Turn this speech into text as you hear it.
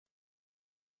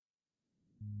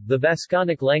The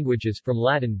Vasconic languages, from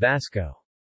Latin Vasco,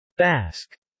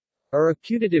 Basque, are a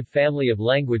putative family of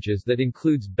languages that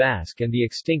includes Basque and the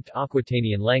extinct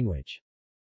Aquitanian language.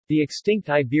 The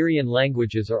extinct Iberian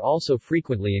languages are also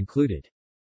frequently included.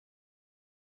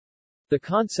 The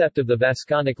concept of the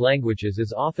Vasconic languages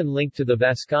is often linked to the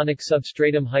Vasconic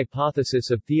substratum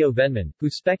hypothesis of Theo Vennemann, who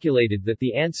speculated that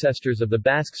the ancestors of the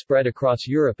Basque spread across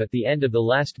Europe at the end of the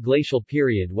last glacial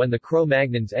period when the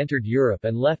Cro-Magnons entered Europe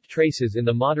and left traces in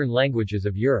the modern languages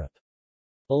of Europe.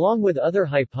 Along with other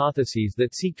hypotheses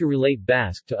that seek to relate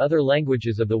Basque to other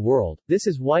languages of the world, this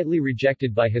is widely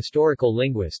rejected by historical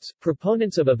linguists.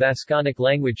 Proponents of a Vasconic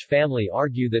language family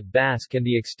argue that Basque and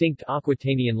the extinct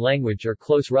Aquitanian language are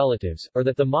close relatives, or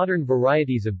that the modern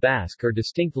varieties of Basque are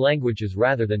distinct languages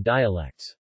rather than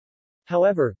dialects.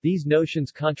 However, these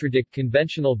notions contradict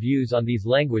conventional views on these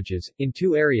languages, in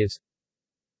two areas: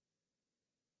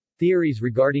 theories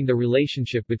regarding the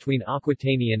relationship between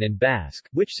Aquitanian and Basque,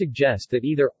 which suggest that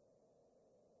either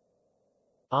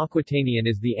Aquitanian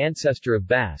is the ancestor of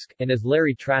Basque, and as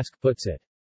Larry Trask puts it,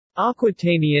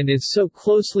 Aquitanian is so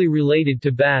closely related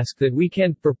to Basque that we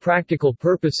can, for practical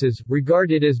purposes,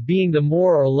 regard it as being the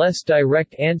more or less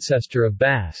direct ancestor of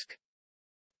Basque,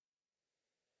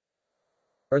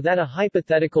 or that a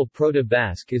hypothetical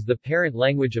Proto-Basque is the parent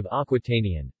language of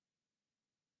Aquitanian.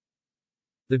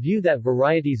 The view that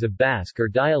varieties of Basque are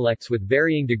dialects with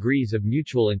varying degrees of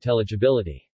mutual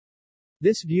intelligibility.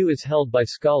 This view is held by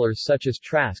scholars such as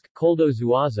Trask, Koldo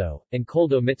Zuazo, and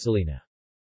Koldo Mitzelina.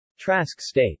 Trask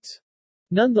states,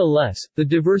 "Nonetheless, the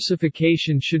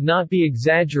diversification should not be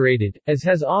exaggerated, as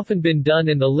has often been done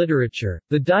in the literature.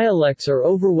 The dialects are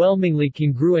overwhelmingly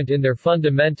congruent in their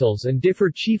fundamentals and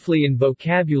differ chiefly in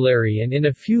vocabulary and in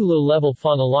a few low-level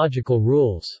phonological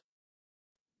rules."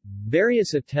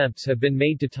 Various attempts have been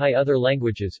made to tie other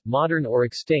languages, modern or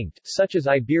extinct, such as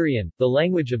Iberian, the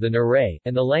language of the Naray,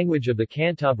 and the language of the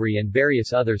Cantabri and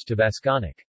various others to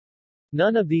Vasconic.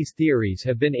 None of these theories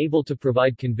have been able to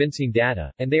provide convincing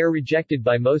data, and they are rejected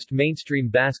by most mainstream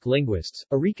Basque linguists.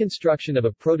 A reconstruction of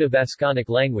a Proto-Vasconic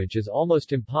language is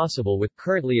almost impossible with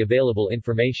currently available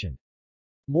information.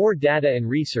 More data and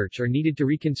research are needed to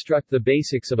reconstruct the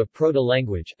basics of a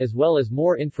proto-language, as well as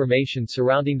more information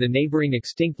surrounding the neighboring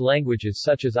extinct languages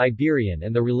such as Iberian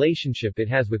and the relationship it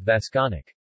has with Vasconic.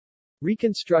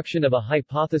 Reconstruction of a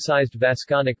hypothesized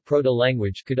Vasconic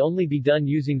proto-language could only be done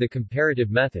using the comparative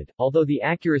method, although the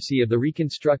accuracy of the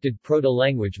reconstructed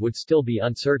proto-language would still be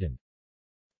uncertain.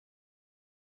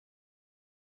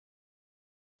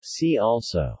 See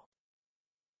also: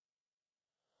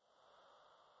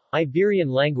 Iberian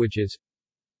languages,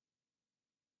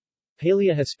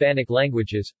 Paleo-Hispanic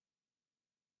languages,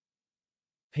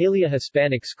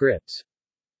 Paleo-Hispanic scripts,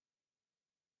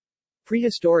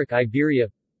 Prehistoric Iberia,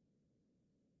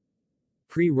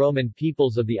 Pre-Roman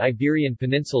peoples of the Iberian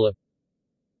Peninsula,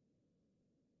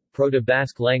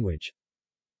 Proto-Basque language,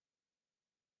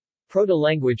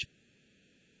 Proto-language,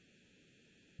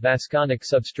 Vasconic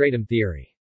substratum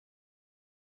theory.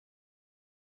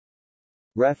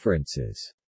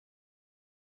 References